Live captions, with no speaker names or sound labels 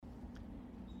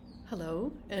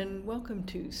Hello, and welcome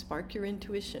to Spark Your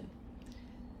Intuition.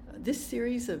 This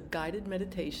series of guided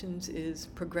meditations is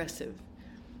progressive.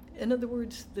 In other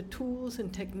words, the tools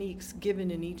and techniques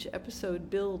given in each episode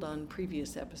build on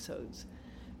previous episodes.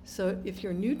 So if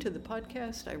you're new to the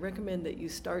podcast, I recommend that you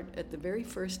start at the very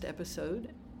first episode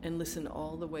and listen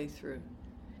all the way through.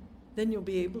 Then you'll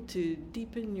be able to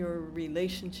deepen your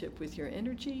relationship with your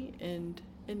energy and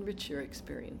enrich your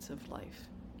experience of life.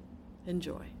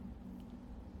 Enjoy.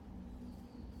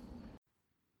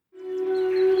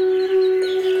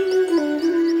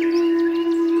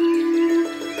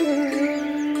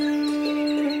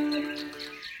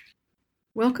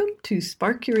 Welcome to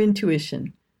Spark Your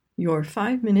Intuition, your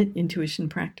 5-minute intuition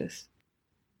practice.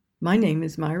 My name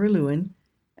is Myra Lewin,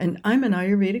 and I'm an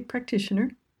Ayurvedic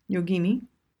practitioner, yogini,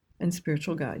 and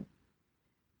spiritual guide.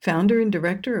 Founder and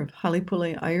director of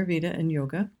Halipule Ayurveda and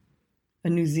Yoga, a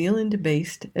New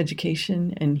Zealand-based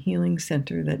education and healing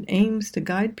center that aims to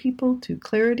guide people to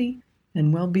clarity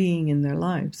and well-being in their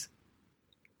lives.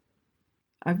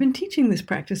 I've been teaching this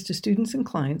practice to students and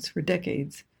clients for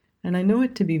decades, and I know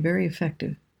it to be very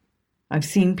effective. I've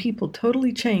seen people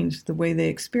totally change the way they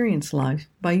experience life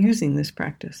by using this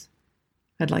practice.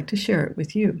 I'd like to share it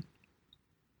with you.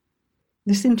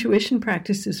 This intuition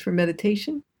practice is for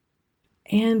meditation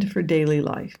and for daily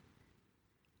life.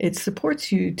 It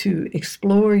supports you to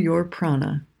explore your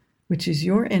prana, which is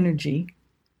your energy,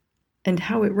 and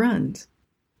how it runs.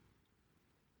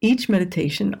 Each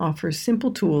meditation offers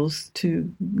simple tools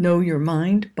to know your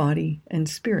mind, body, and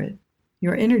spirit,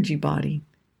 your energy body,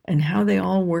 and how they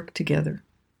all work together.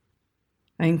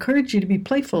 I encourage you to be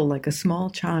playful like a small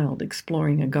child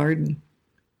exploring a garden.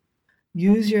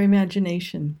 Use your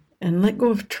imagination and let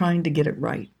go of trying to get it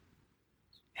right.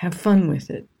 Have fun with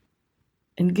it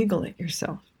and giggle at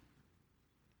yourself.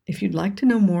 If you'd like to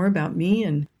know more about me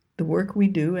and the work we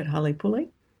do at Halipule,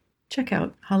 check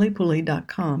out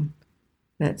halipule.com.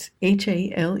 That's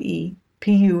HALEPULE.com.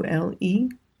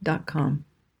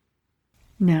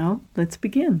 Now, let's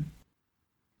begin.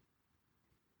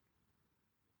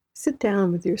 Sit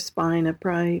down with your spine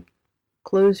upright,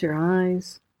 close your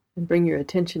eyes, and bring your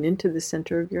attention into the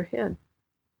center of your head.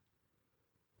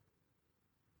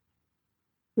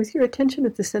 With your attention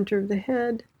at the center of the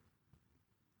head,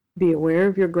 be aware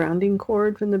of your grounding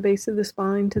cord from the base of the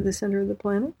spine to the center of the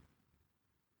planet,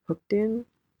 hooked in,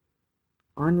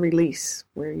 on release,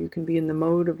 where you can be in the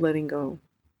mode of letting go.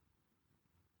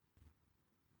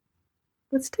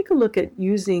 Let's take a look at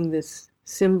using this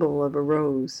symbol of a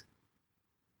rose.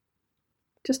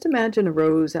 Just imagine a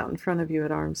rose out in front of you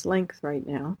at arm's length right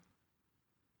now.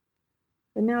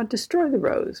 And now destroy the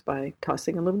rose by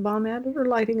tossing a little balm at it or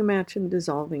lighting a match and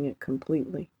dissolving it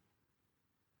completely.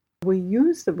 We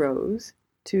use the rose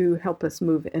to help us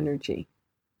move energy.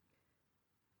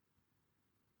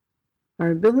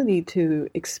 Our ability to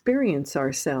experience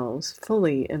ourselves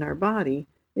fully in our body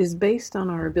is based on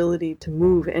our ability to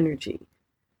move energy.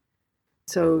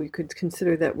 So you could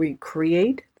consider that we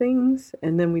create things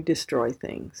and then we destroy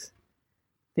things.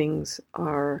 Things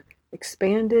are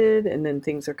expanded and then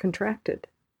things are contracted.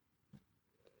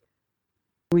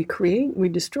 We create, we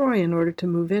destroy in order to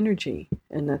move energy.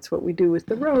 And that's what we do with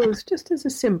the rose, just as a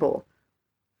symbol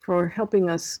for helping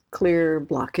us clear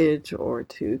blockage or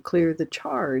to clear the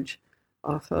charge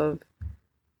off of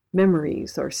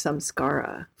memories or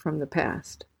samskara from the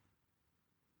past.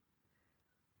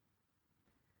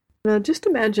 Now just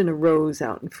imagine a rose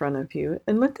out in front of you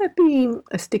and let that be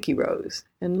a sticky rose,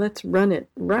 and let's run it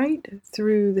right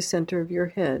through the center of your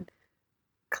head,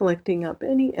 collecting up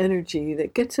any energy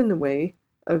that gets in the way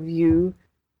of you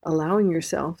allowing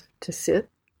yourself to sit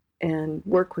and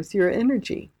work with your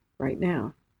energy right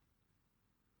now.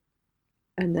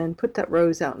 And then put that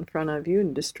rose out in front of you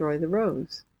and destroy the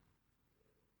rose.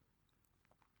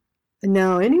 And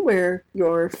now anywhere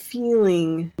you're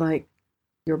feeling like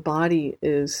your body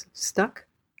is stuck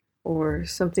or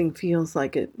something feels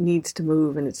like it needs to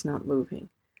move and it's not moving,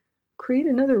 create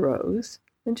another rose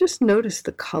and just notice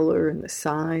the color and the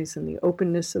size and the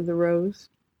openness of the rose.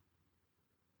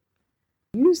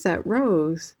 Use that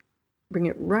rose, bring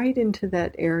it right into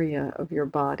that area of your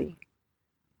body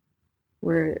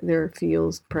where there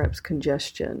feels perhaps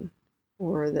congestion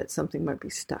or that something might be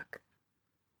stuck.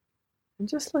 And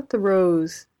just let the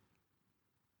rose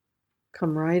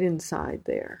come right inside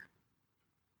there.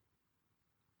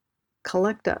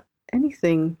 Collect up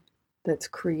anything that's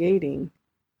creating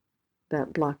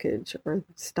that blockage or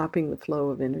stopping the flow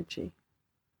of energy.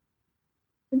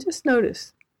 And just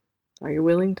notice, are you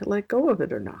willing to let go of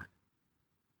it or not?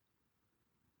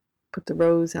 Put the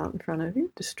rose out in front of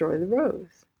you, destroy the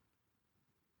rose.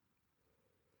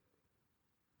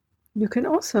 You can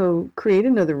also create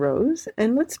another rose,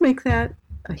 and let's make that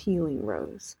a healing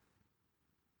rose.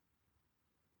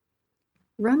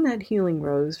 Run that healing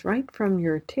rose right from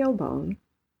your tailbone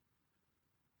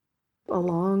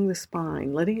along the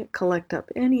spine, letting it collect up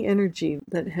any energy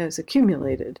that has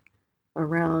accumulated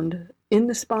around in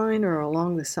the spine or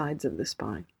along the sides of the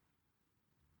spine.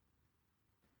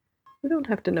 We don't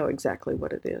have to know exactly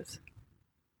what it is.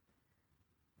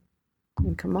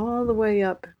 And come all the way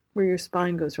up where your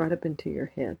spine goes right up into your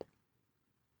head.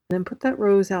 And then put that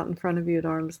rose out in front of you at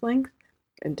arm's length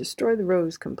and destroy the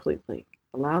rose completely.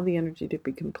 Allow the energy to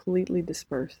be completely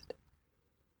dispersed.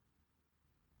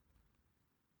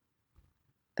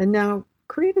 And now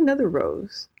create another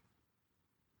rose.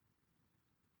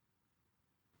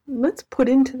 Let's put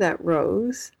into that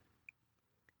rose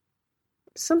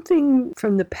something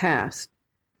from the past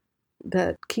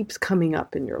that keeps coming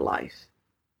up in your life.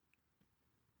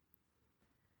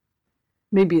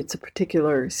 Maybe it's a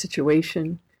particular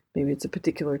situation. Maybe it's a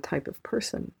particular type of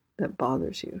person that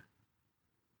bothers you.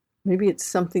 Maybe it's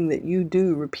something that you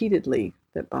do repeatedly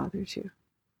that bothers you.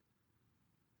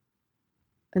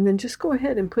 And then just go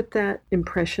ahead and put that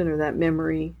impression or that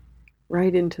memory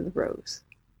right into the rose.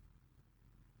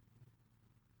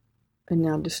 And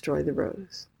now destroy the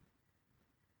rose.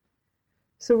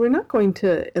 So we're not going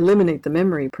to eliminate the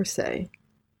memory per se,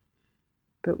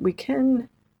 but we can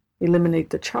eliminate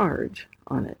the charge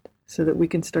on it so that we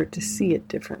can start to see it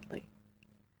differently.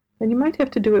 And you might have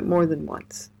to do it more than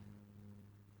once.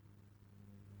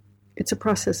 It's a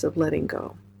process of letting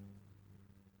go.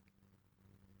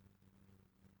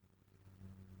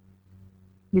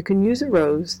 You can use a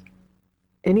rose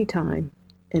anytime,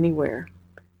 anywhere.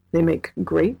 They make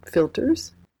great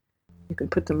filters. You can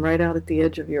put them right out at the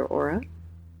edge of your aura.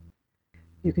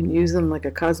 You can use them like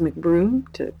a cosmic broom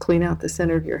to clean out the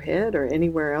center of your head or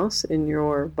anywhere else in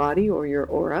your body or your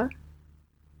aura.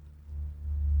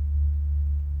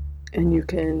 And you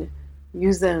can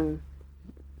use them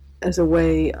as a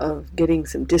way of getting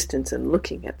some distance and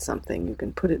looking at something. You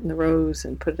can put it in the rose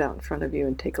and put it out in front of you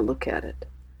and take a look at it.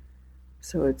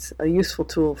 So it's a useful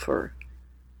tool for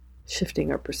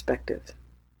shifting our perspective.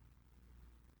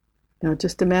 Now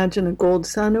just imagine a gold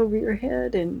sun over your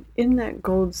head, and in that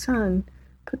gold sun,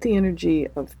 put the energy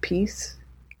of peace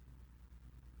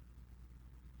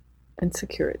and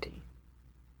security,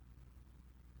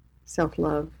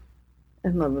 self-love,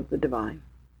 and love of the divine,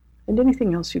 and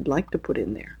anything else you'd like to put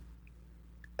in there.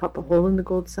 Pop a hole in the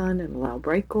gold sun and allow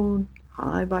bright gold,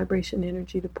 high vibration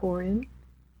energy to pour in,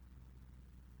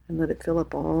 and let it fill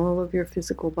up all of your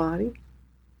physical body.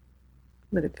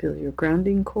 Let it fill your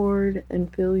grounding cord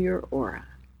and fill your aura.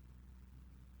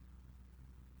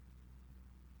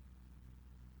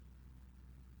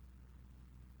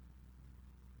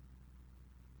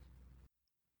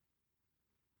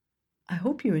 I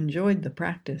hope you enjoyed the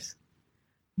practice.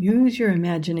 Use your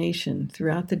imagination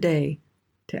throughout the day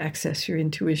to access your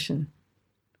intuition.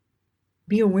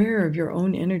 Be aware of your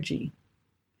own energy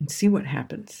and see what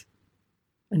happens.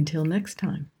 Until next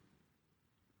time.